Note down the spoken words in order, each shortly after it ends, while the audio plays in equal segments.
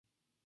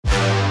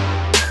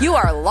You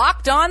are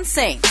Locked On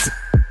Saints,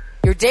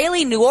 your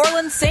daily New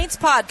Orleans Saints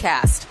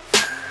podcast.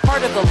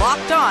 Part of the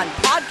Locked On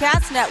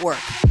Podcast Network,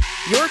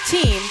 your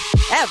team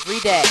every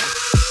day.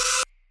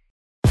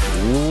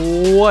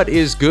 What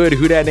is good,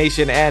 Who Dat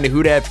Nation and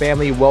Who Dat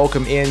family?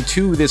 Welcome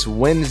into this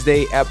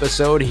Wednesday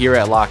episode here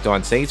at Locked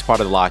On Saints,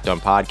 part of the Locked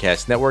On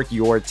Podcast Network,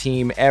 your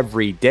team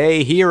every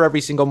day, here every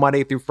single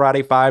Monday through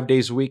Friday, 5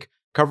 days a week,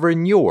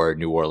 covering your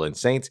New Orleans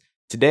Saints.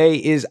 Today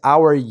is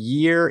our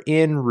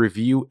year-in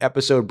review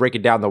episode,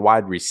 breaking down the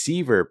wide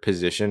receiver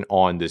position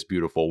on this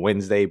beautiful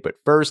Wednesday. But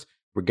first,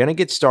 we're going to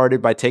get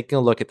started by taking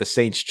a look at the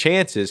Saints'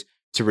 chances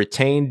to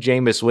retain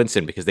Jameis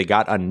Winston because they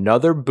got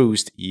another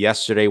boost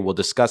yesterday. We'll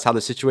discuss how the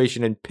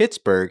situation in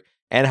Pittsburgh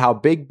and how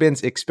Big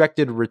Ben's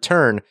expected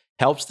return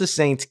helps the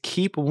Saints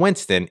keep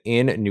Winston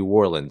in New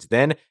Orleans.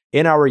 Then,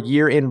 in our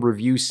year-in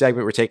review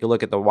segment, we're taking a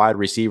look at the wide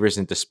receivers,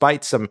 and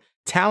despite some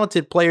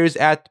talented players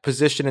at the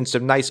position and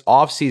some nice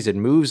offseason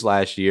moves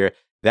last year,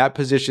 that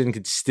position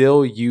could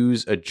still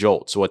use a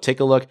jolt. So we'll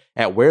take a look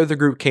at where the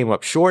group came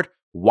up short,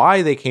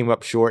 why they came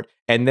up short,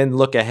 and then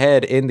look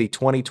ahead in the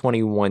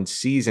 2021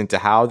 season to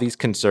how these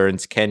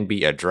concerns can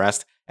be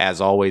addressed. As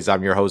always,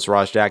 I'm your host,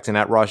 Ross Jackson,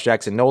 at Ross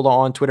Jackson Nola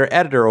on Twitter,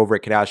 editor over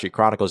at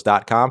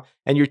CanalStreetChronicles.com,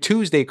 and your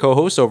Tuesday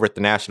co-host over at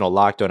the National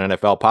Locked On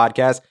NFL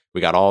podcast.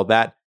 We got all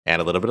that and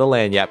a little bit of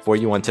lagniappe for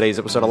you on today's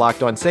episode of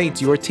Locked On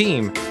Saints, your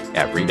team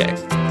every day.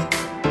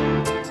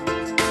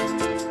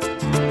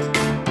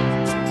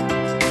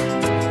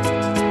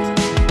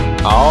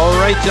 All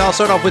right, y'all,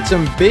 start off with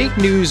some big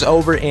news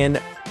over in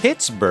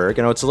Pittsburgh.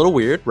 I know it's a little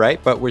weird,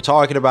 right? But we're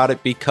talking about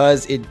it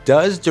because it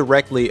does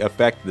directly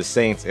affect the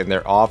Saints and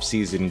their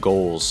offseason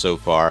goals so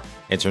far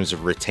in terms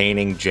of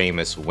retaining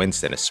Jameis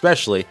Winston,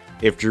 especially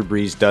if Drew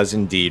Brees does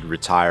indeed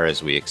retire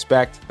as we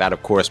expect. That,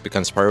 of course,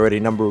 becomes priority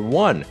number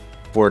one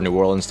for New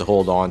Orleans to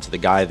hold on to the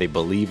guy they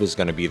believe is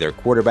going to be their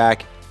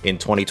quarterback in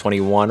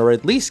 2021, or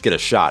at least get a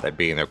shot at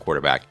being their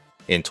quarterback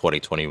in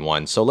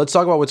 2021. So let's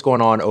talk about what's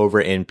going on over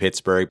in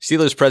Pittsburgh.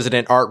 Steelers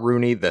president Art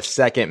Rooney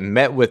II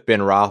met with Ben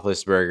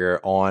Roethlisberger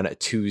on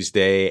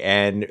Tuesday,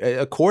 and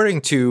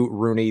according to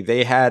Rooney,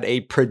 they had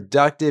a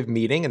productive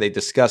meeting and they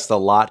discussed a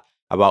lot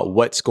about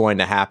what's going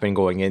to happen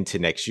going into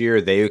next year.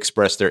 They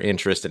expressed their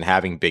interest in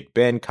having Big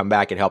Ben come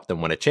back and help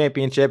them win a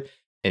championship,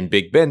 and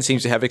Big Ben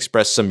seems to have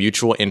expressed some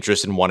mutual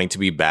interest in wanting to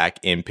be back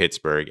in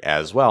Pittsburgh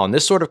as well. And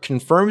this sort of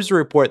confirms the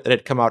report that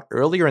had come out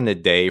earlier in the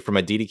day from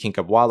Aditi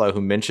Kinkhabwala,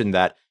 who mentioned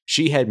that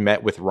she had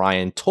met with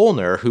Ryan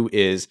Tollner, who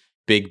is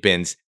Big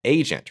Ben's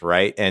agent,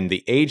 right? And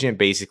the agent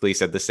basically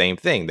said the same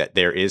thing, that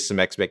there is some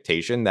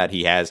expectation that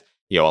he has,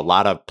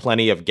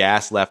 plenty of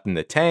gas left in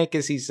the tank,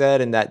 as he said,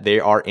 and that they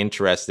are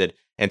interested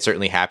and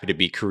certainly happy to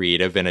be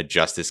creative and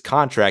adjust his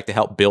contract to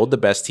help build the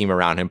best team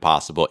around him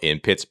possible in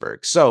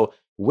Pittsburgh. So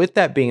with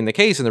that being the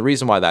case, and the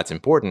reason why that's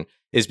important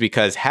is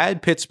because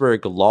had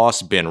Pittsburgh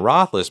lost Ben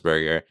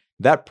Roethlisberger,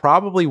 that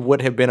probably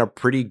would have been a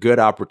pretty good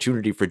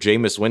opportunity for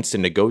Jameis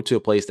Winston to go to a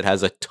place that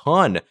has a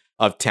ton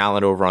of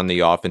talent over on the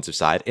offensive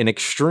side, an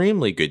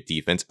extremely good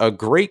defense, a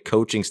great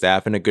coaching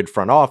staff, and a good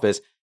front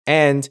office.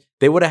 And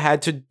they would have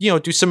had to,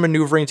 do some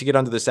maneuvering to get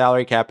under the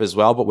salary cap as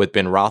well. But with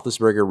Ben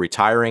Roethlisberger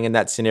retiring in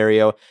that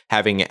scenario,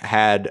 having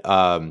had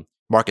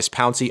Marcus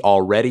Pouncey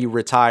already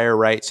retire,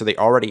 right? So they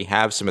already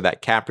have some of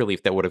that cap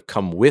relief that would have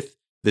come with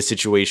the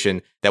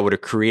situation that would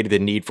have created the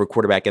need for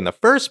quarterback in the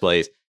first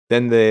place.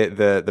 Then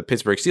the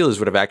Pittsburgh Steelers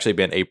would have actually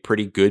been a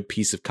pretty good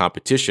piece of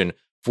competition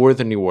for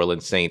the New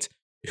Orleans Saints,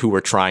 who were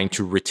trying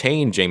to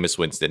retain Jameis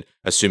Winston,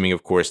 assuming,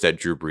 of course, that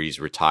Drew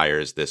Brees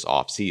retires this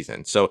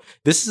offseason. So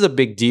this is a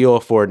big deal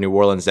for New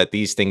Orleans that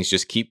these things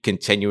just keep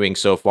continuing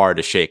so far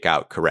to shake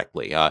out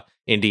correctly.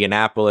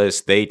 Indianapolis,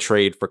 they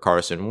trade for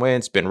Carson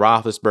Wentz. Ben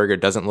Roethlisberger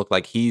doesn't look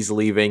like he's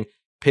leaving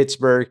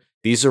Pittsburgh.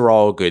 These are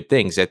all good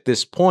things. At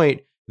this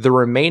point, the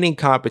remaining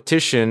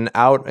competition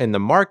out in the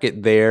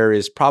market there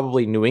is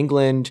probably New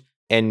England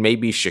and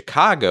maybe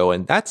Chicago,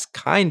 and that's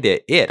kind of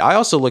it. I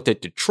also looked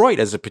at Detroit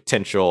as a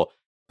potential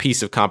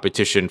piece of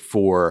competition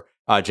for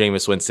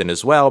Jameis Winston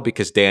as well,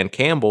 because Dan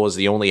Campbell is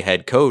the only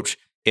head coach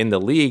in the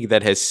league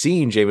that has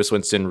seen Jameis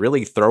Winston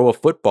really throw a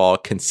football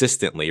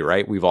consistently,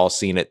 right? We've all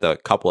seen it the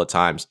couple of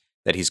times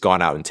that he's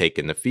gone out and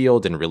taken the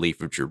field in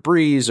relief of Drew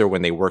Brees, or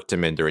when they worked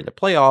him in during the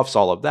playoffs,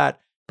 all of that.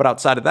 But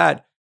outside of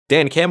that,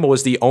 Dan Campbell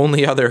was the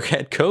only other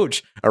head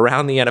coach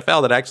around the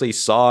NFL that actually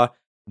saw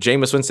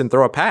Jameis Winston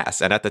throw a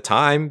pass. And at the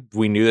time,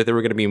 we knew that they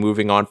were going to be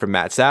moving on from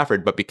Matt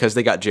Stafford, but because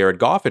they got Jared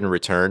Goff in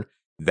return,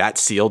 that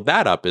sealed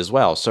that up as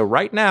well. So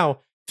right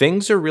now,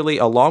 things are really,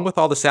 along with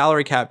all the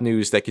salary cap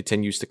news that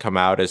continues to come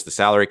out, as the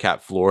salary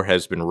cap floor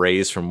has been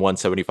raised from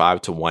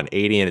 175 to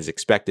 180 and is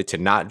expected to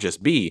not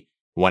just be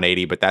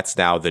 180, but that's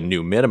now the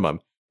new minimum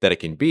that it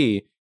can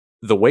be.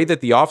 The way that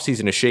the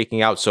offseason is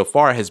shaking out so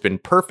far has been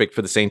perfect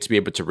for the Saints to be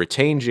able to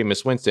retain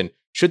Jameis Winston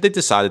should they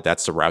decide that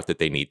that's the route that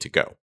they need to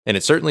go. And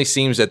it certainly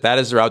seems that that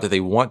is the route that they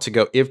want to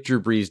go if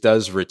Drew Brees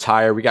does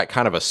retire. We got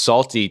kind of a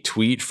salty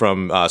tweet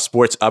from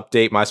Sports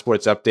Update, My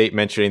Sports Update,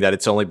 mentioning that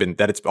it's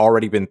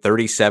already been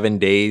 37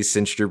 days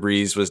since Drew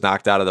Brees was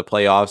knocked out of the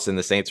playoffs and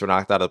the Saints were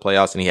knocked out of the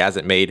playoffs, and he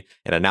hasn't made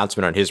an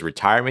announcement on his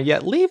retirement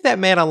yet. Leave that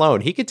man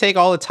alone. He can take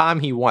all the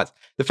time he wants.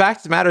 The fact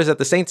of the matter is that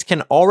the Saints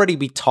can already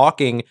be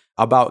talking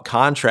about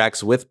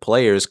contracts with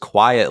players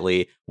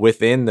quietly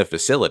within the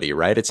facility,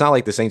 right? It's not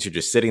like the Saints are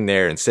just sitting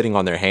there and sitting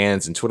on their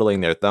hands and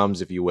twiddling their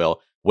thumbs, if you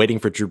will, waiting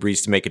for Drew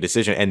Brees to make a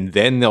decision, and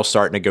then they'll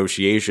start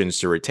negotiations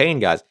to retain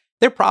guys.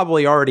 They're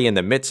probably already in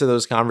the midst of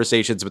those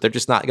conversations, but they're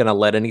just not going to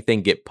let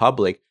anything get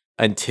public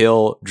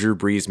until Drew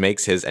Brees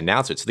makes his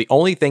announcement. So the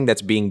only thing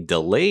that's being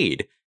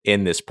delayed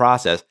in this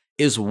process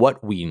is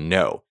what we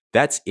know.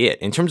 That's it.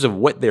 In terms of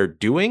what they're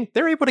doing,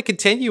 they're able to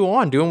continue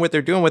on doing what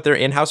they're doing with their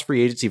in-house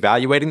free agents,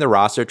 evaluating the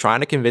roster, trying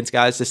to convince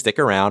guys to stick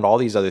around, all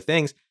these other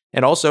things,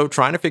 and also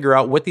trying to figure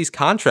out what these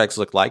contracts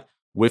look like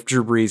if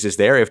Drew Brees is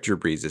there, if Drew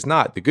Brees is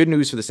not. The good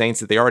news for the Saints is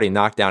that they already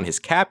knocked down his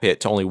cap hit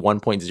to only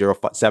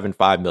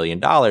 $1.075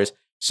 million.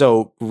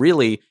 So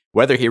really,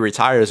 whether he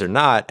retires or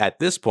not, at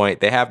this point,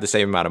 they have the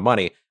same amount of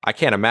money. I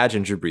can't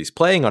imagine Drew Brees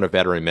playing on a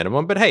veteran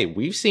minimum, but hey,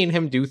 we've seen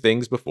him do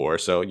things before,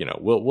 so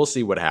we'll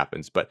see what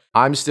happens. But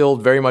I'm still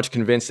very much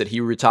convinced that he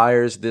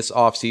retires this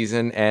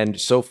offseason, and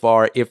so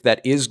far, if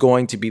that is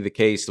going to be the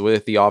case, the way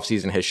that the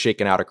offseason has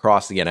shaken out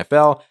across the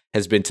NFL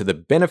has been to the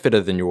benefit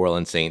of the New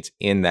Orleans Saints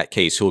in that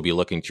case, who will be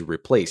looking to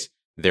replace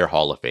their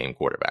Hall of Fame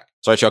quarterback.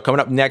 So, y'all,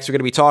 coming up next, we're going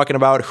to be talking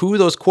about who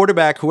those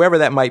quarterback, whoever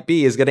that might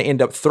be, is going to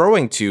end up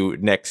throwing to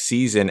next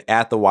season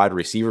at the wide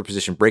receiver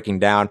position, breaking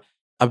down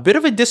a bit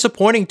of a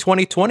disappointing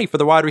 2020 for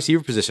the wide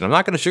receiver position. I'm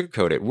not going to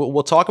sugarcoat it.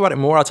 We'll talk about it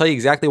more. I'll tell you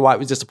exactly why it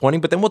was disappointing,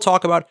 but then we'll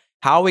talk about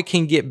how it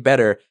can get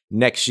better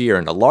next year.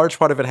 And a large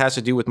part of it has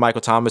to do with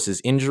Michael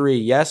Thomas's injury,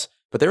 yes,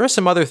 but there are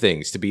some other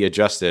things to be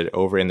adjusted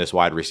over in this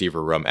wide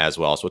receiver room as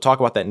well. So we'll talk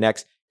about that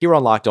next here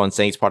on Locked On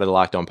Saints, part of the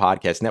Locked On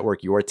Podcast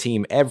Network, your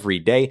team every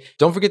day.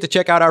 Don't forget to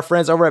check out our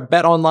friends over at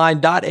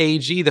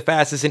betonline.ag, the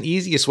fastest and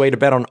easiest way to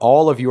bet on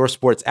all of your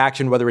sports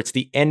action, whether it's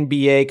the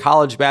NBA,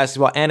 college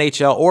basketball,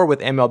 NHL, or with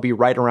MLB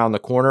right around the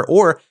corner.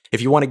 Or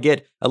if you want to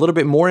get a little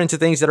bit more into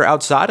things that are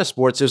outside of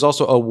sports, there's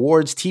also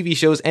awards, TV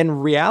shows,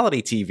 and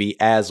reality TV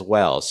as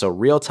well. So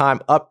real-time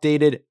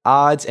updated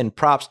odds and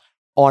props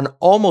on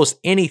almost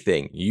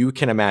anything you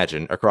can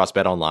imagine across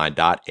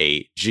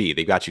betonline.ag.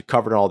 They've got you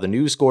covered on all the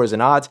news, scores,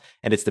 and odds,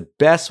 and it's the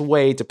best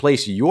way to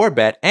place your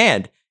bet,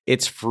 and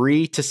it's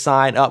free to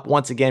sign up.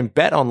 Once again,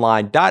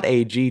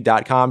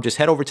 betonline.ag.com. Just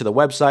head over to the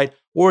website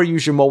or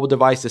use your mobile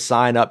device to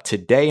sign up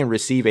today and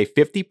receive a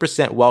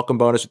 50% welcome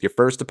bonus with your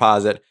first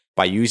deposit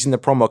by using the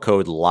promo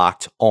code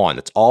LOCKEDON.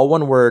 That's all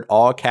one word,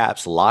 all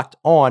caps, locked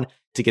on,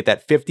 to get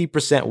that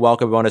 50%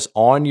 welcome bonus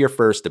on your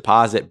first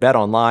deposit.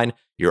 BetOnline,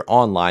 your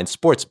online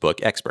sportsbook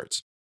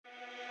experts.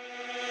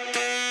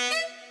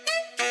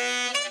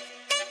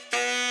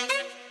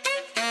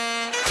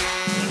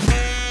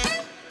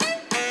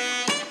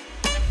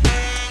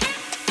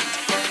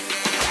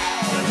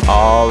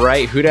 All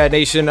right, Who Dat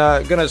Nation,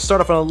 gonna start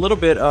off on a little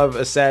bit of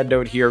a sad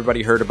note here.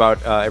 Everybody heard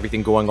about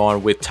everything going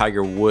on with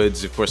Tiger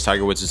Woods. Of course,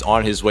 Tiger Woods is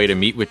on his way to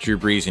meet with Drew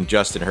Brees and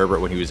Justin Herbert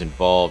when he was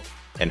involved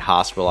and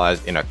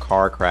hospitalized in a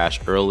car crash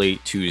early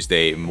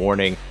Tuesday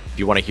morning. If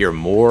you want to hear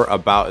more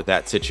about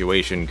that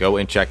situation, go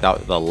and check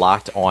out the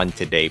Locked On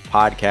Today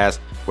podcast,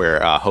 where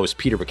host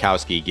Peter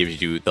Bukowski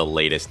gives you the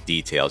latest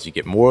details. You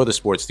get more of the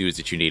sports news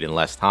that you need in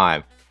less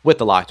time with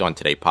the Locked On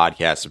Today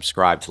podcast.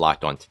 Subscribe to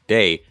Locked On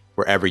Today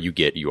wherever you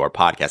get your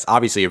podcast.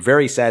 Obviously, a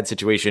very sad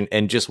situation,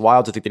 and just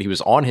wild to think that he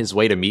was on his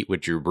way to meet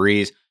with Drew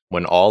Brees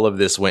when all of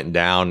this went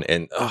down.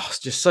 And it's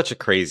just such a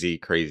crazy,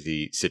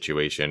 crazy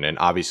situation. And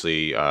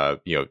obviously,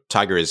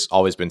 Tiger has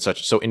always been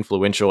so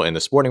influential in the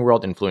sporting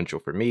world,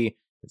 influential for me.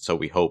 And so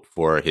we hope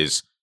for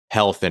his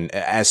health and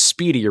as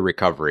speedy a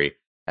recovery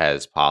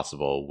as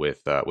possible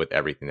with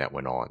everything that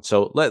went on.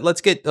 So let's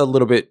get a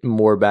little bit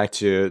more back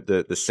to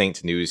the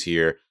Saints news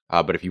here.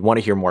 But if you want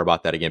to hear more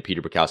about that, again,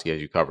 Peter Bukowski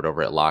has you covered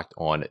over at Locked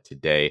On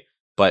Today.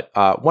 But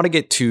want to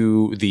get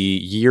to the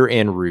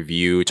year-end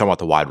review, talking about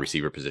the wide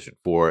receiver position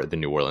for the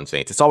New Orleans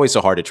Saints. It's always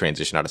so hard to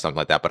transition out of something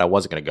like that, but I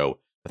wasn't going to go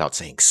without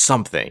saying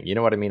something. You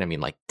know what I mean? I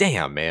mean, like,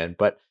 damn, man.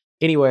 But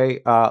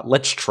anyway,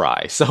 let's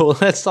try. So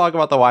let's talk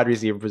about the wide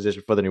receiver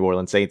position for the New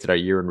Orleans Saints in our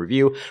year-end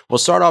review. We'll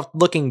start off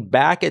looking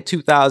back at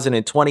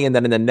 2020, and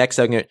then in the next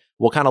segment,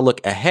 we'll kind of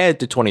look ahead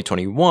to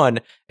 2021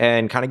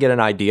 and kind of get an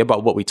idea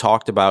about what we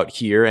talked about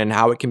here and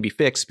how it can be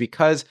fixed,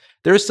 because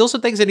there are still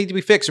some things that need to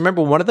be fixed.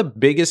 Remember, one of the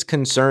biggest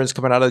concerns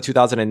coming out of the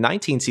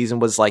 2019 season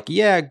was like,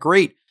 yeah,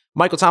 great,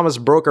 Michael Thomas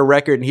broke a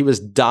record and he was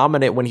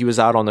dominant when he was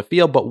out on the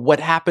field, but what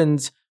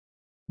happens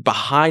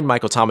behind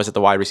Michael Thomas at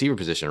the wide receiver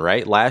position,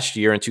 right? Last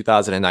year in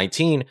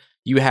 2019,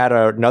 you had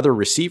another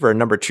receiver, a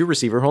number 2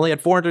 receiver, who only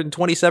had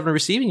 427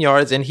 receiving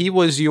yards, and he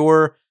was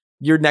your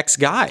next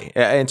guy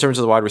in terms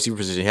of the wide receiver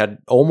position. He had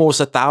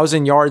almost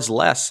 1,000 yards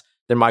less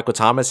than Michael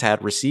Thomas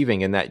had receiving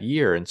in that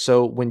year. And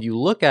so when you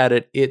look at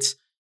it, it's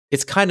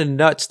it's kind of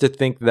nuts to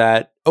think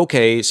that,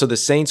 okay, so the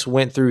Saints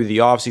went through the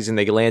offseason,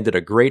 they landed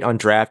a great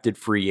undrafted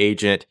free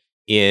agent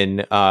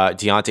in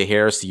Deontay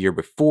Harris the year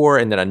before,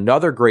 and then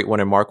another great one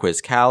in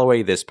Marquez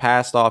Callaway this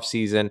past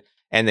offseason.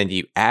 And then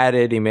you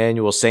added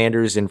Emmanuel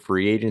Sanders in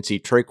free agency.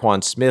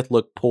 Tre'Quan Smith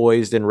looked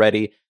poised and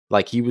ready,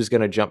 like he was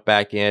going to jump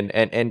back in.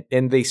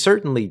 And they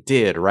certainly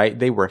did, right?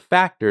 They were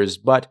factors,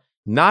 but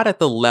not at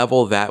the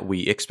level that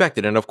we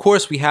expected. And of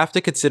course, we have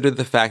to consider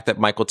the fact that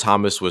Michael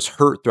Thomas was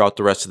hurt throughout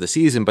the rest of the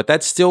season, but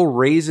that still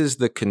raises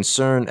the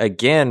concern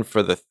again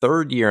for the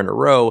third year in a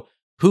row.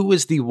 Who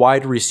is the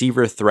wide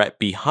receiver threat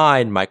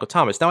behind Michael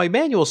Thomas? Now,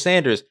 Emmanuel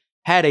Sanders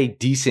had a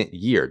decent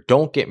year.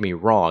 Don't get me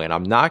wrong. And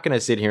I'm not going to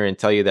sit here and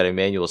tell you that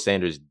Emmanuel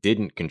Sanders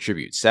didn't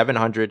contribute.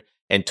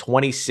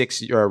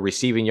 726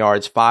 receiving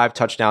yards, 5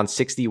 touchdowns,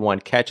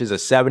 61 catches, a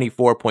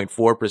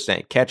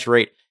 74.4% catch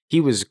rate. He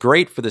was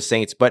great for the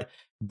Saints, but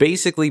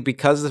basically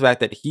because of the fact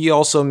that he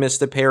also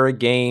missed a pair of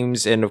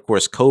games, and of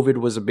course, COVID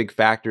was a big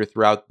factor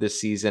throughout this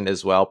season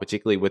as well,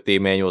 particularly with the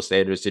Emmanuel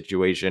Sanders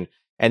situation.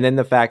 And then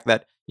the fact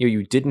that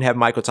you didn't have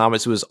Michael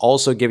Thomas, who was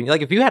also giving,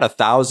 like, if you had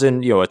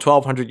 1,000, a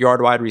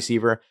 1,200-yard wide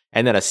receiver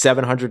and then a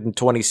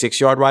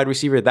 726-yard wide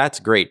receiver, that's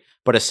great.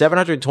 But a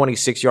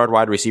 726-yard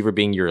wide receiver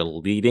being your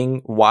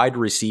leading wide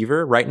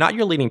receiver, right? Not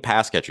your leading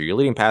pass catcher. Your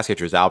leading pass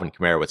catcher is Alvin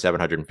Kamara with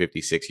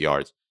 756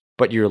 yards.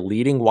 But your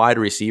leading wide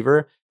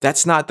receiver,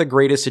 that's not the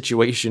greatest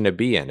situation to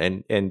be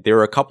in. And there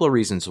are a couple of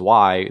reasons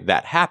why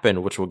that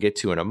happened, which we'll get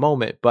to in a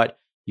moment. But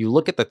you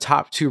look at the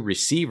top 2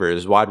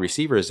 receivers, wide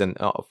receivers, and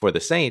for the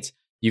Saints,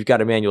 you've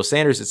got Emmanuel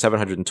Sanders at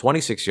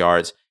 726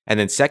 yards. And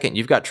then second,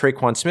 you've got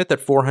Tre'Quan Smith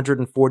at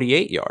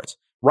 448 yards.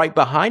 Right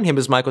behind him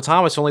is Michael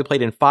Thomas, who only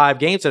played in 5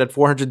 games and had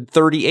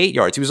 438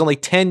 yards. He was only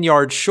 10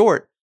 yards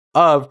short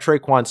of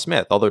Tre'Quan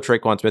Smith, although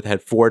Tre'Quan Smith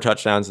had 4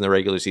 touchdowns in the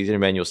regular season.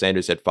 Emmanuel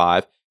Sanders had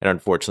 5. And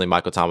unfortunately,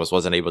 Michael Thomas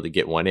wasn't able to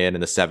get one in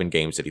the 7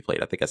 games that he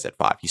played. I think I said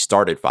 5. He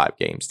started 5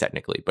 games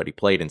technically, but he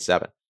played in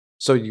 7.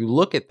 So you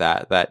look at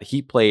that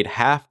he played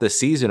half the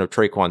season of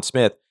Tre'Quan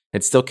Smith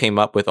and still came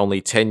up with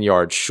only 10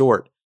 yards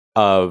short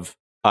of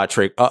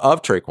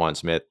Tre'Quan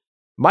Smith.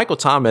 Michael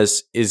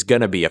Thomas is going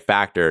to be a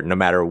factor no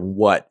matter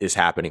what is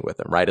happening with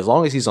him, right? As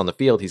long as he's on the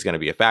field, he's going to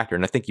be a factor.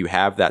 And I think you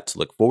have that to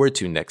look forward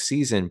to next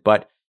season.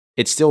 But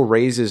it still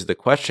raises the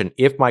question,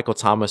 if Michael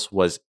Thomas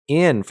was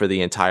in for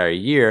the entire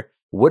year,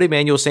 would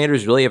Emmanuel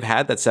Sanders really have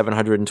had that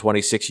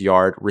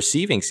 726-yard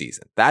receiving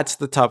season? That's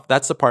the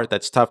part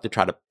that's tough to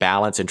try to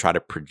balance and try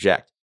to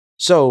project.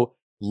 So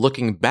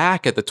looking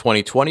back at the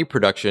 2020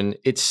 production,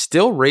 it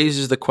still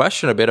raises the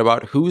question a bit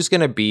about who's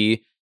going to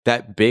be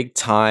that big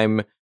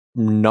time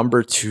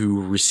number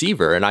 2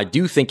 receiver. And I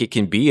do think it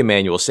can be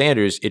Emmanuel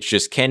Sanders. It's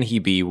just, can he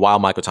be while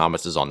Michael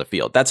Thomas is on the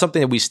field? That's something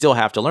that we still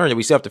have to learn, that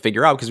we still have to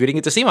figure out, because we didn't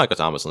get to see Michael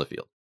Thomas on the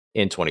field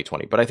in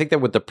 2020. But I think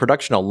that with the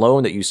production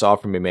alone that you saw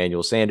from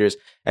Emmanuel Sanders,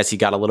 as he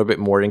got a little bit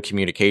more in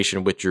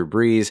communication with Drew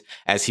Brees,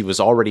 as he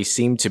was already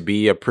seemed to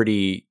be a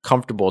pretty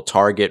comfortable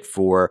target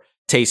for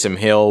Taysom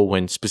Hill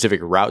when specific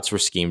routes were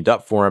schemed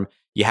up for him,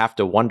 you have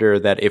to wonder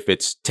that if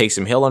it's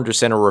Taysom Hill under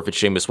center or if it's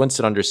Jameis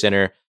Winston under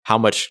center, how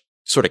much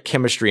sort of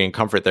chemistry and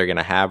comfort they're going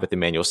to have with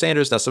Emmanuel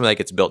Sanders. Now, something that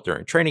gets built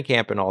during training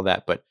camp and all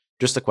that, but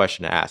just a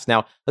question to ask.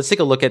 Now, let's take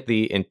a look at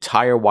the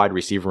entire wide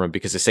receiver room,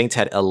 because the Saints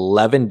had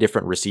 11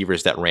 different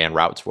receivers that ran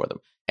routes for them.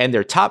 And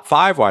their top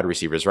 5 wide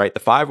receivers, right? The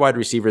 5 wide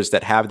receivers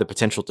that have the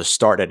potential to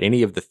start at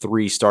any of the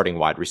 3 starting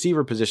wide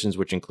receiver positions,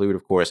 which include,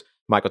 of course,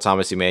 Michael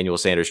Thomas, Emmanuel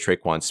Sanders,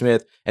 Tre'Quan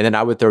Smith. And then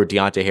I would throw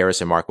Deontay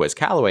Harris and Marquez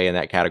Callaway in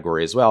that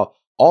category as well.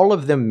 All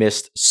of them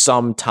missed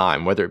some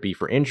time, whether it be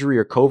for injury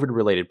or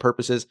COVID-related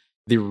purposes.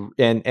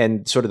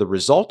 And sort of the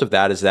result of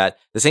that is that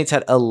the Saints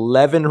had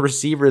 11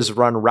 receivers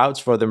run routes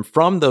for them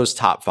from those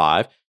top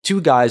 5 to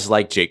guys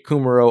like Jake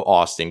Kumerow,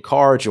 Austin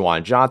Carr,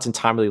 Juwan Johnson,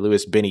 Tommy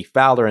Lewis, Benny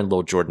Fowler, and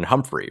Lil Jordan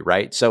Humphrey,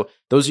 right? So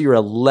those are your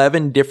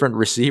 11 different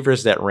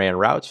receivers that ran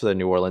routes for the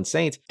New Orleans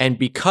Saints. And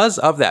because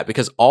of that,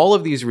 because all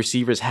of these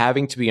receivers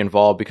having to be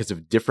involved because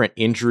of different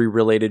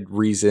injury-related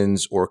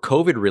reasons or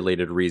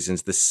COVID-related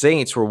reasons, the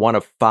Saints were one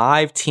of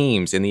 5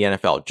 teams in the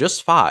NFL,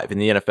 just 5 in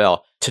the NFL,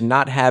 to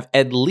not have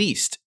at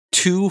least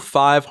 2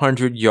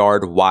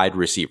 500-yard wide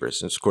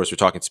receivers. And of course, we're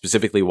talking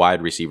specifically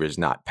wide receivers,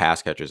 not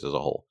pass catchers as a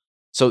whole.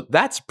 So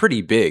that's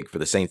pretty big for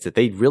the Saints, that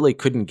they really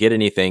couldn't get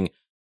anything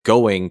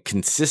going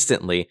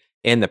consistently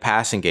in the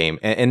passing game.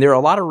 And there are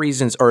a lot of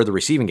reasons, or the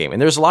receiving game,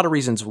 and there's a lot of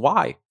reasons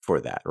why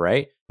for that,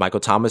 right? Michael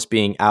Thomas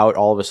being out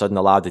all of a sudden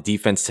allowed the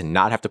defense to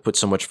not have to put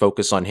so much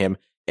focus on him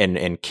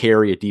and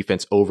carry a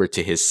defense over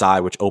to his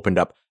side, which opened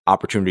up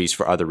opportunities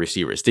for other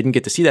receivers. Didn't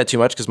get to see that too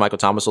much because Michael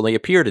Thomas only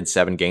appeared in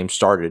 7 games,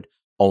 started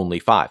only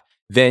 5.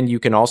 Then you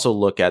can also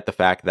look at the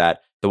fact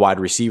that the wide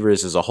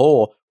receivers as a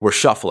whole were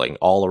shuffling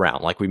all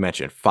around. Like we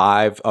mentioned,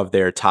 5 of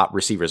their top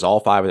receivers, all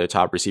 5 of their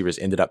top receivers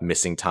ended up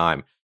missing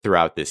time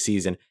throughout this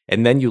season.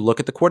 And then you look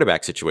at the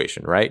quarterback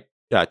situation, right?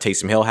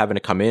 Taysom Hill having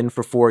to come in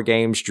for 4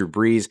 games, Drew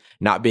Brees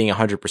not being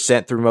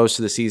 100% through most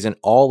of the season,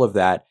 all of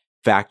that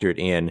factored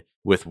in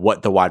with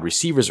what the wide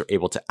receivers are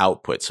able to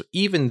output. So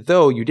even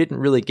though you didn't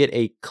really get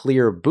a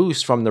clear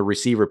boost from the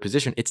receiver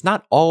position, it's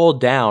not all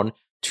down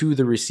to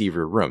the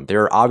receiver room.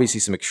 There are obviously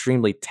some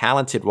extremely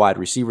talented wide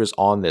receivers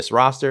on this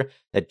roster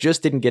that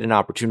just didn't get an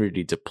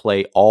opportunity to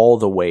play all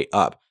the way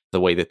up the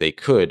way that they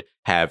could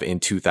have in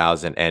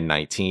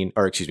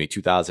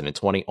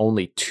 2020.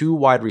 Only 2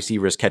 wide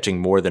receivers catching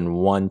more than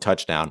 1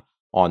 touchdown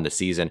on the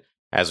season.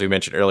 As we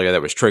mentioned earlier,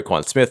 that was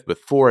Tre'Quan Smith with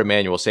 4,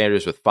 Emmanuel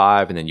Sanders with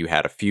 5, and then you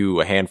had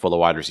a handful of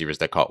wide receivers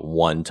that caught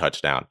 1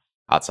 touchdown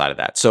outside of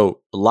that. So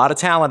a lot of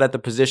talent at the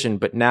position,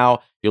 but now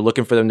you're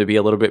looking for them to be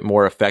a little bit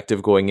more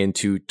effective going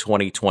into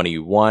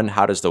 2021.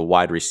 How does the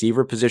wide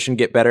receiver position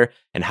get better?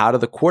 And how do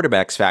the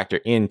quarterbacks factor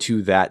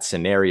into that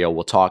scenario?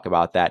 We'll talk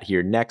about that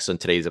here next on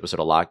today's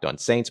episode of Locked On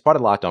Saints, part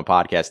of the Locked On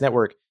Podcast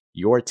Network,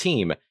 your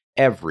team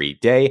every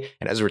day.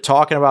 And as we're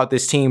talking about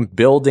this team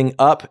building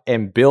up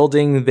and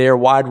building their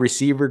wide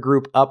receiver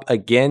group up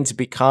again to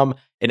become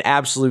an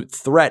absolute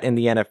threat in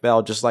the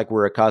NFL, just like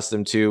we're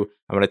accustomed to,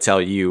 I'm going to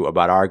tell you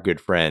about our good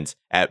friends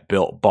at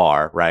Built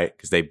Bar, right?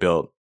 Because they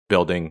build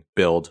Built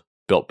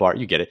Bar.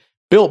 You get it.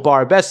 Built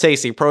Bar, best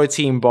tasting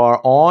protein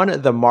bar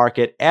on the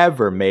market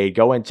ever made.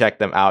 Go and check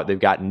them out. They've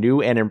got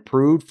new and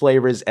improved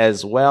flavors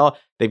as well.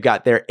 They've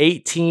got their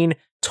 18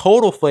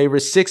 total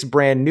flavors, 6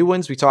 brand new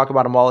ones. We talk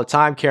about them all the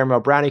time. Caramel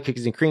brownie,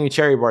 cookies and cream,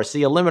 cherry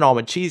barcia, lemon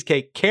almond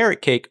cheesecake,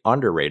 carrot cake,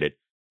 underrated.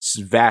 It's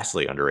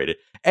vastly underrated.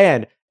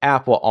 And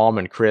apple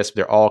almond crisp.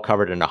 They're all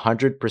covered in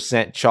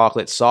 100%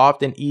 chocolate,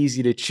 soft and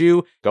easy to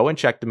chew. Go and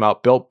check them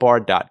out,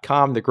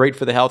 builtbar.com. They're great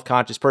for the health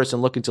conscious person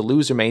looking to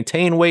lose or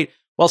maintain weight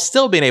while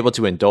still being able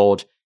to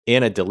indulge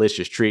in a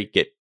delicious treat.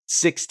 Get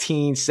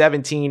 16,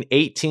 17,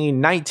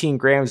 18, 19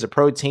 grams of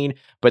protein,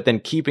 but then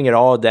keeping it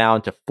all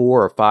down to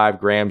 4 or 5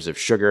 grams of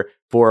sugar,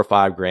 4 or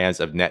 5 grams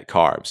of net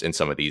carbs in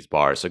some of these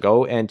bars. So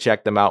go and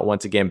check them out.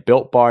 Once again,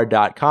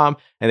 builtbar.com,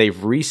 and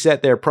they've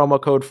reset their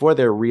promo code for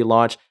their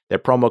relaunch. Their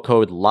promo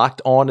code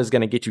Locked On is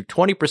going to get you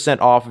 20%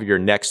 off of your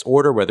next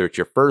order, whether it's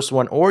your first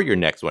one or your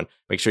next one.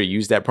 Make sure you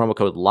use that promo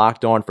code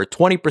Locked On for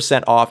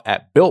 20% off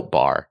at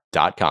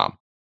builtbar.com.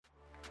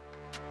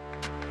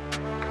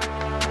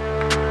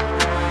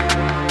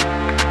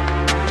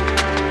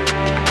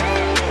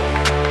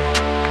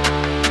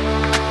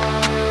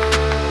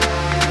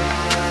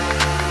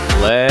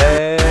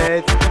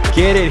 Let's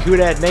get it, Who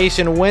Dat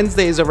Nation.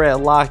 Wednesdays over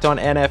at Locked On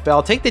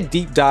NFL. Take the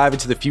deep dive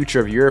into the future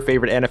of your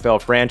favorite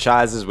NFL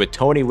franchises with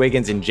Tony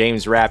Wiggins and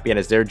James Rappian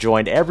as they're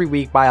joined every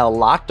week by a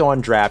Locked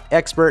On draft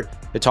expert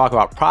to talk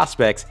about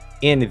prospects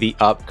in the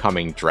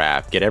upcoming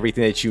draft. Get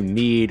everything that you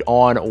need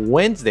on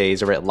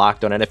Wednesdays over at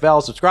Locked On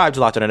NFL. Subscribe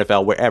to Locked On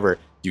NFL wherever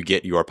you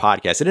get your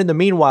podcast. And in the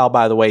meanwhile,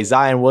 by the way,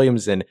 Zion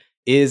Williamson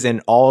is an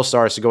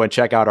all-star, so go and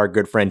check out our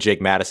good friend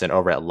Jake Madison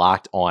over at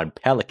Locked On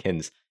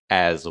Pelicans,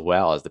 as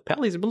well as the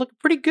Pellies have been looking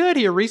pretty good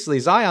here recently.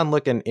 Zion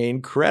looking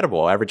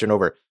incredible, averaging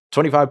over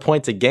 25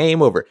 points a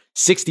game, over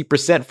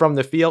 60% from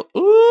the field.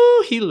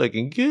 Ooh, he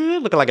looking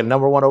good. Looking like a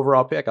number 1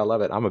 overall pick. I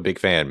love it. I'm a big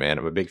fan, man.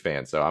 I'm a big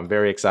fan. So I'm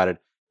very excited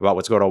about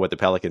what's going on with the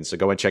Pelicans. So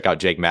go and check out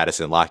Jake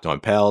Madison, Locked On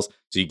Pels,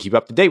 so you keep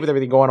up to date with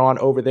everything going on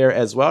over there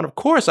as well. And of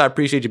course, I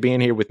appreciate you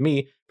being here with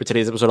me for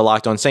today's episode of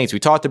Locked On Saints. We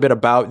talked a bit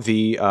about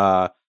the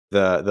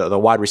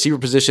wide receiver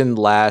position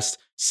last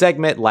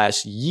segment,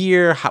 last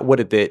year. What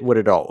did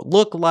it all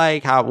look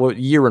like? What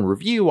year in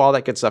review, all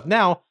that good stuff.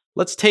 Now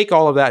let's take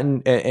all of that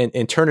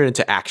and turn it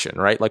into action,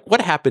 right? Like,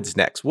 what happens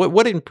next?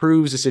 What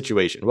improves the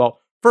situation? Well,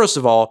 first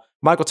of all,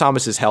 Michael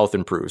Thomas's health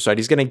improves, right?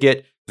 He's going to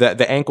get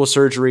the ankle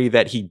surgery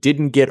that he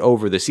didn't get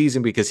over the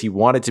season because he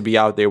wanted to be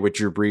out there with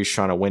Drew Brees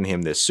trying to win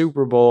him this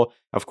Super Bowl.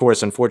 Of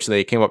course, unfortunately,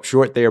 he came up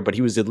short there, but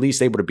he was at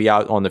least able to be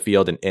out on the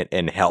field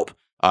and help.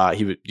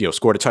 He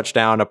scored a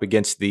touchdown up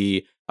against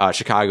the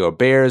Chicago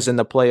Bears in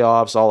the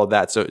playoffs, all of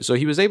that. So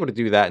he was able to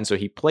do that. And so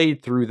he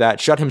played through that,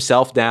 shut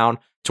himself down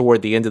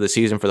toward the end of the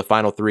season for the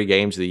final 3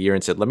 games of the year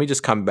and said, let me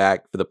just come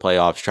back for the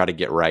playoffs, try to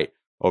get right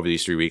over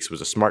these 3 weeks. It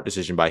was a smart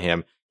decision by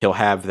him. He'll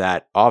have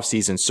that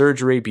offseason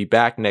surgery, be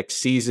back next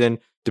season,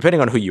 depending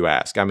on who you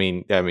ask. I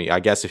mean, I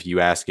guess if you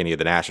ask any of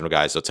the national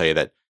guys, they'll tell you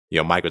that,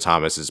 Michael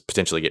Thomas is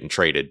potentially getting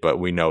traded, but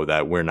we know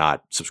that we're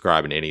not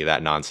subscribing to any of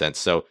that nonsense.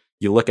 So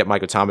you look at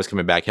Michael Thomas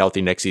coming back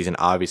healthy next season,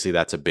 obviously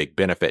that's a big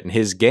benefit. And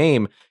his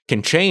game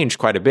can change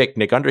quite a bit.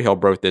 Nick Underhill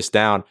broke this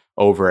down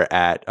over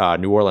at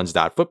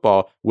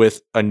NewOrleans.football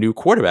with a new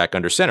quarterback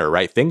under center,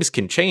 right? Things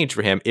can change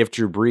for him if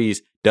Drew Brees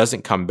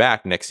doesn't come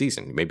back next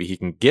season. Maybe he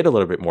can get a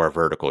little bit more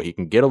vertical. He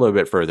can get a little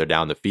bit further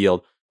down the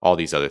field, all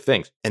these other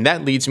things. And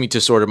that leads me to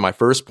sort of my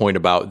first point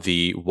about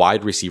the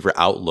wide receiver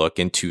outlook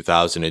in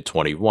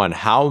 2021.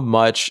 How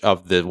much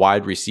of the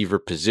wide receiver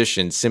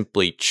position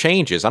simply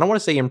changes? I don't want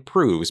to say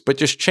improves, but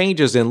just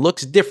changes and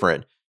looks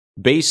different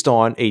based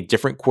on a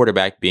different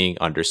quarterback being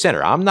under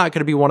center. I'm not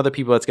going to be one of the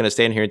people that's going to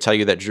stand here and tell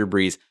you that Drew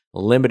Brees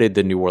limited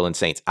the New Orleans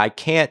Saints. I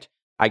can't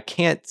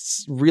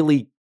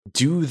really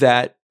do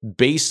that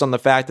based on the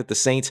fact that the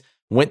Saints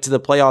went to the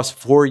playoffs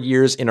 4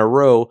 years in a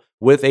row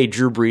with a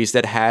Drew Brees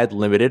that had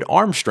limited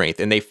arm strength,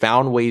 and they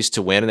found ways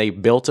to win, and they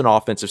built an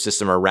offensive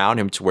system around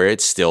him to where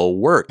it still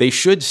worked. They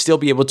should still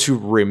be able to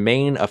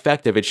remain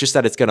effective. It's just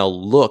that it's going to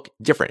look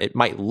different. It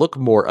might look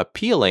more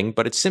appealing,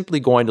 but it's simply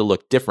going to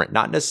look different,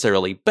 not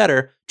necessarily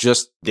better,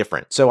 just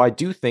different. So I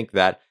do think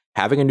that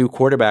having a new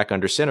quarterback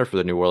under center for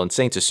the New Orleans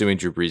Saints, assuming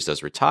Drew Brees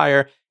does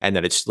retire, and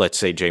that it's, let's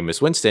say,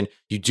 Jameis Winston,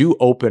 you do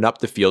open up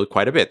the field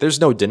quite a bit. There's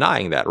no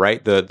denying that,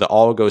 right? The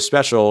all-go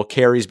special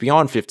carries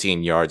beyond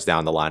 15 yards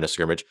down the line of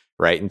scrimmage,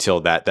 right? Until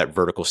that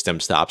vertical stem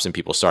stops and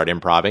people start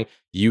improvising.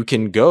 You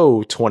can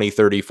go 20,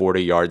 30,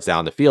 40 yards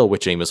down the field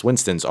with Jameis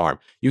Winston's arm.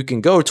 You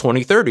can go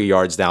 20, 30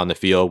 yards down the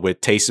field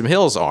with Taysom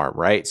Hill's arm,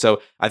 right?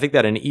 So I think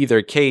that in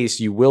either case,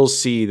 you will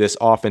see this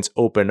offense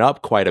open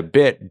up quite a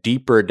bit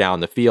deeper down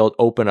the field,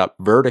 open up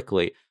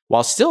vertically,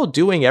 while still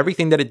doing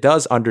everything that it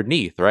does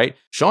underneath, right?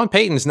 Sean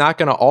Payton's not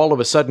going to all of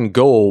a sudden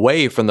go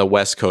away from the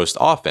West Coast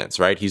offense,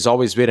 right? He's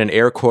always been an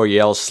Air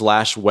Coryell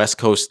 / West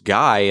Coast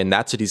guy, and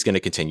that's what he's going to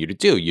continue to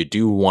do. You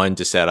do one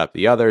to set up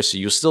the other, so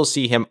you'll still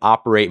see him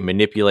operate,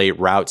 manipulate,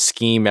 route,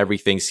 scheme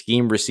everything,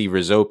 scheme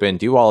receivers open,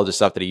 do all of the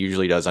stuff that he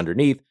usually does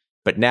underneath.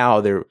 But now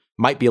there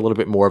might be a little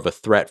bit more of a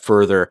threat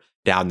further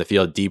down the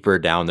field, deeper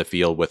down the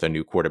field with a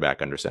new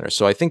quarterback under center.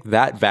 So I think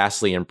that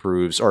vastly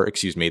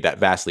that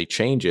vastly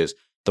changes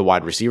the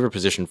wide receiver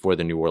position for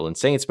the New Orleans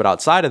Saints. But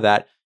outside of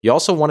that, you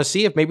also want to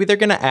see if maybe they're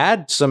going to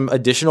add some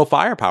additional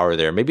firepower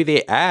there. Maybe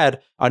they add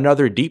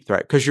another deep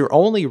threat, because your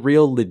only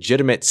real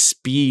legitimate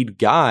speed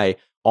guy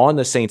on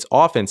the Saints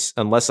offense,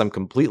 unless I'm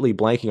completely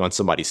blanking on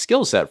somebody's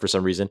skill set for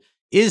some reason,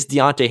 is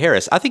Deontay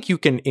Harris. I think you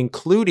can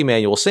include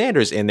Emmanuel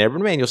Sanders in there, but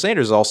Emmanuel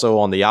Sanders is also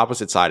on the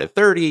opposite side of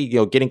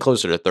 30, getting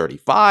closer to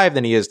 35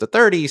 than he is to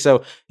 30.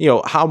 So,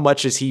 how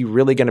much is he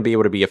really going to be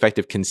able to be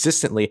effective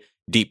consistently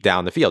deep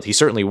down the field? He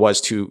certainly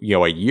was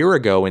a year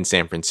ago in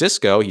San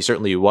Francisco. He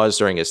certainly was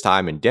during his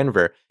time in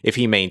Denver. If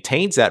he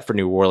maintains that for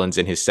New Orleans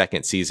in his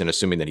second season,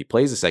 assuming that he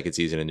plays the second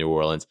season in New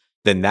Orleans,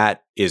 then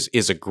that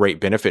is a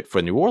great benefit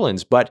for New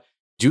Orleans. But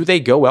do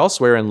they go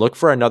elsewhere and look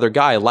for another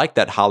guy like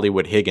that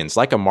Hollywood Higgins,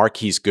 like a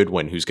Marquise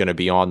Goodwin who's going to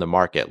be on the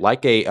market,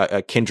 like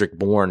a Kendrick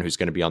Bourne who's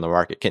going to be on the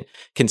market?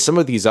 Can some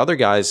of these other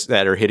guys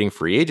that are hitting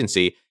free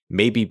agency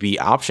maybe be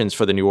options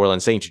for the New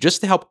Orleans Saints just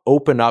to help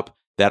open up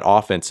that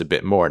offense a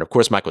bit more? And of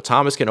course, Michael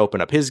Thomas can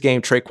open up his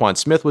game. Traquan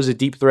Smith was a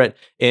deep threat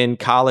in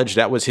college.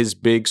 That was his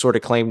big sort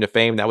of claim to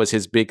fame. That was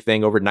his big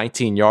thing, over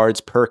 19 yards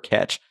per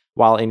catch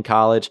while in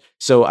college.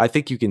 So I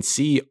think you can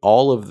see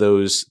all of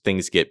those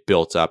things get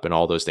built up and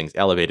all those things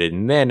elevated.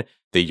 And then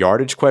the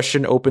yardage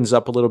question opens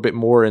up a little bit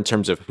more in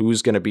terms of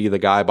who's going to be the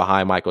guy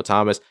behind Michael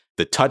Thomas.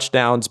 The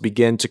touchdowns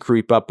begin to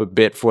creep up a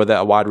bit for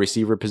that wide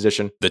receiver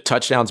position. The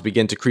touchdowns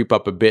begin to creep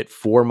up a bit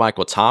for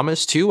Michael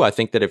Thomas too. I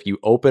think that if you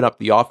open up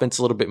the offense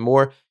a little bit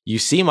more, you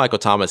see Michael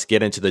Thomas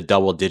get into the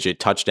double-digit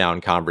touchdown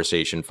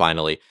conversation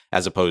finally,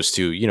 as opposed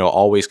to,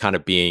 always kind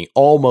of being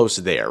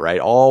almost there, right?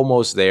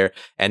 Almost there.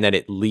 And then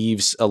it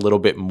leaves a little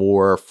bit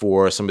more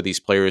for some of these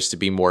players to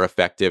be more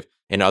effective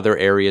in other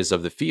areas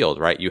of the field,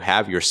 right? You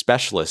have your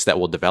specialists that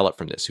will develop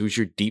from this. Who's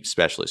your deep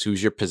specialist?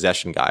 Who's your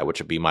possession guy,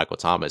 which would be Michael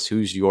Thomas?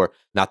 Who's your,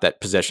 not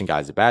that possession guy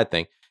is a bad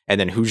thing. And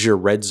then who's your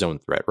red zone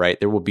threat, right?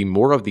 There will be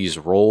more of these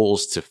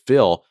roles to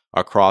fill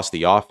across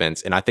the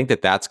offense. And I think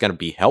that that's going to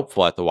be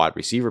helpful at the wide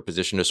receiver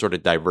position to sort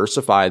of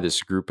diversify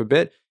this group a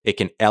bit. It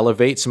can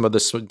elevate some of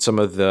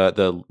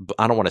the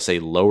I don't want to say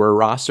lower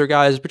roster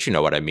guys, but you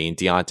know what I mean.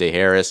 Deontay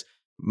Harris,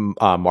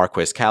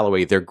 Marquez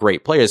Callaway, they're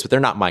great players, but they're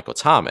not Michael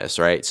Thomas,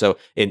 right? So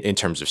in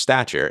terms of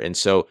stature. And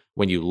so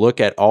when you look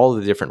at all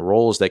the different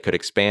roles that could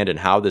expand and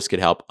how this could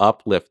help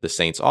uplift the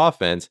Saints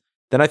offense,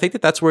 then I think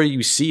that that's where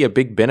you see a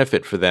big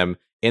benefit for them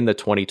in the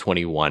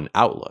 2021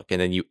 outlook. And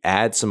then you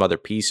add some other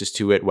pieces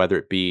to it, whether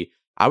it be,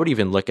 I would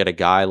even look at a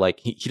guy like,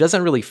 he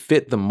doesn't really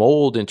fit the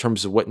mold in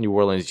terms of what New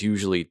Orleans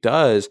usually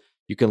does.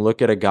 You can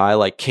look at a guy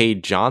like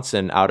Cade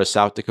Johnson out of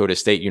South Dakota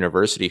State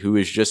University, who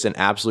is just an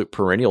absolute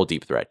perennial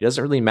deep threat. He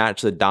doesn't really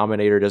match the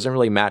dominator, doesn't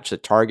really match the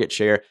target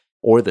share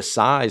or the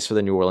size for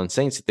the New Orleans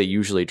Saints that they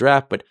usually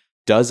draft, but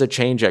does a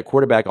change at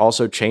quarterback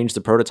also change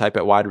the prototype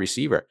at wide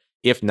receiver?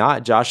 If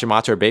not, Josh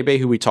Imatorbhebhe,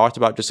 who we talked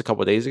about just a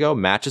couple of days ago,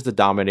 matches the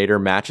dominator,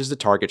 matches the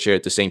target share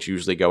that the Saints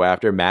usually go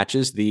after,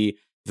 matches the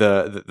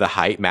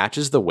height,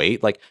 matches the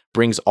weight, like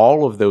brings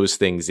all of those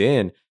things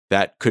in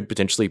that could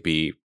potentially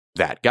be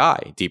that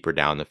guy deeper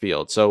down the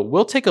field. So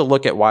we'll take a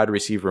look at wide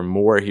receiver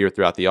more here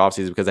throughout the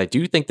offseason, because I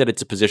do think that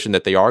it's a position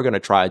that they are going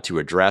to try to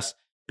address,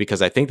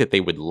 because I think that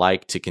they would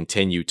like to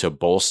continue to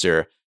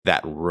bolster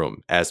that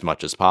room as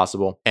much as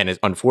possible. And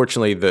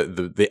unfortunately,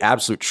 the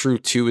absolute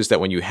truth too is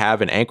that when you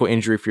have an ankle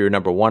injury for your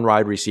number one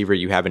wide receiver,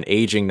 you have an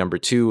aging number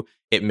two,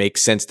 it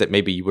makes sense that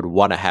maybe you would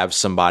want to have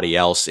somebody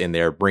else in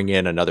there, bring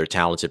in another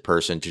talented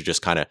person to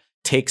just kind of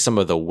take some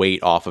of the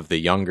weight off of the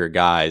younger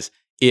guys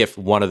if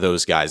one of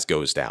those guys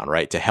goes down,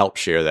 right? To help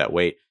share that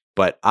weight.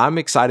 But I'm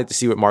excited to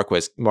see what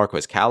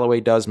Marquez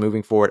Callaway does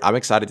moving forward. I'm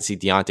excited to see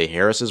Deontay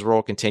Harris's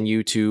role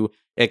continue to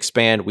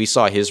expand. We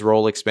saw his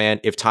role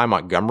expand. If Ty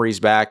Montgomery's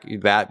back,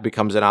 that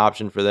becomes an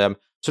option for them.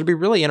 So it'd be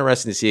really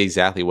interesting to see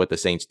exactly what the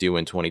Saints do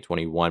in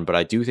 2021. But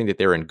I do think that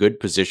they're in good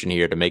position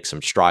here to make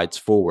some strides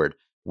forward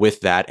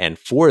with that and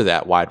for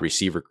that wide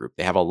receiver group.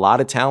 They have a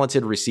lot of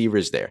talented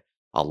receivers there.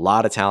 A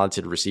lot of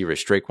talented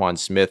receivers, Traquan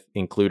Smith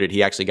included.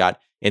 He actually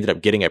ended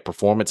up getting a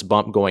performance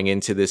bump going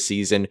into this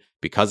season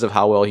because of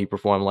how well he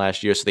performed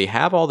last year. So they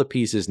have all the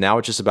pieces. Now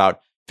it's just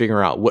about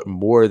figuring out what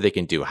more they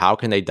can do. How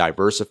can they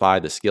diversify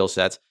the skill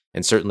sets?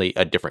 And certainly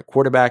a different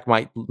quarterback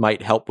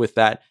might help with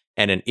that.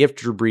 And then if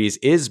Drew Brees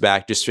is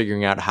back, just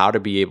figuring out how to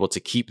be able to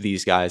keep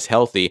these guys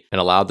healthy and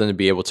allow them to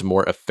be able to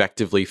more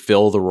effectively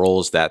fill the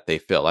roles that they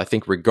fill. I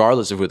think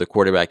regardless of who the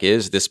quarterback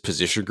is, this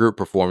position group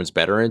performs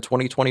better in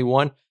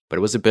 2021, but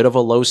it was a bit of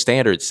a low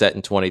standard set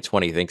in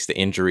 2020 thanks to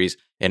injuries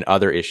and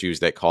other issues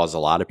that caused a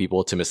lot of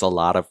people to miss a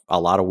lot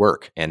of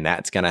work, and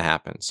that's going to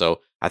happen.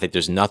 So I think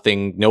there's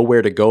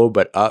nowhere to go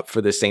but up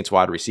for the Saints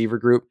wide receiver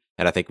group,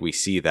 and I think we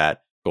see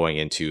that going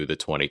into the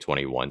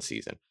 2021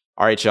 season.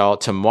 All right, y'all.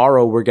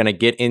 Tomorrow, we're going to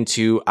get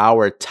into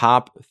our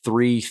top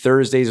 3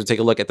 Thursdays. We'll take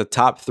a look at the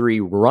top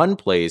 3 run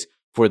plays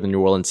for the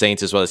New Orleans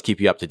Saints, as well as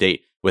keep you up to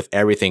date with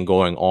everything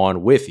going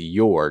on with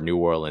your New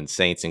Orleans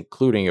Saints,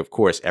 including, of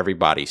course,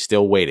 everybody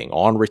still waiting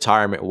on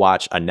retirement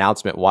watch,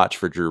 announcement watch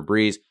for Drew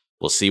Brees.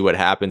 We'll see what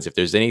happens. If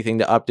there's anything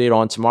to update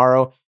on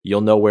tomorrow,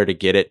 you'll know where to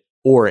get it.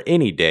 Or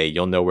any day,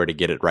 you'll know where to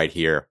get it right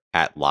here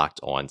at Locked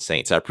On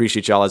Saints. I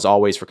appreciate y'all as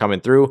always for coming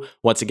through.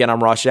 Once again,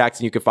 I'm Ross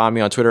Jackson. You can find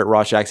me on Twitter at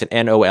Ross Jackson,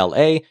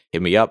 NOLA. Hit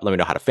me up. Let me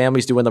know how the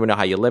family's doing. Let me know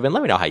how you're living.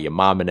 Let me know how your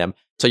mom and them.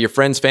 Tell your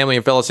friends, family,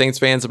 and fellow Saints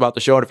fans about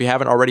the show. And if you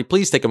haven't already,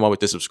 please take a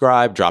moment to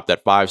subscribe. Drop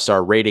that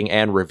 5-star rating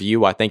and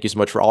review. I thank you so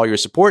much for all your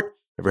support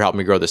and for helping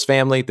me grow this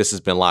family. This has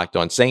been Locked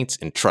On Saints,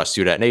 and trust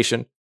you, that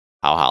nation.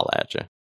 I'll holla at you.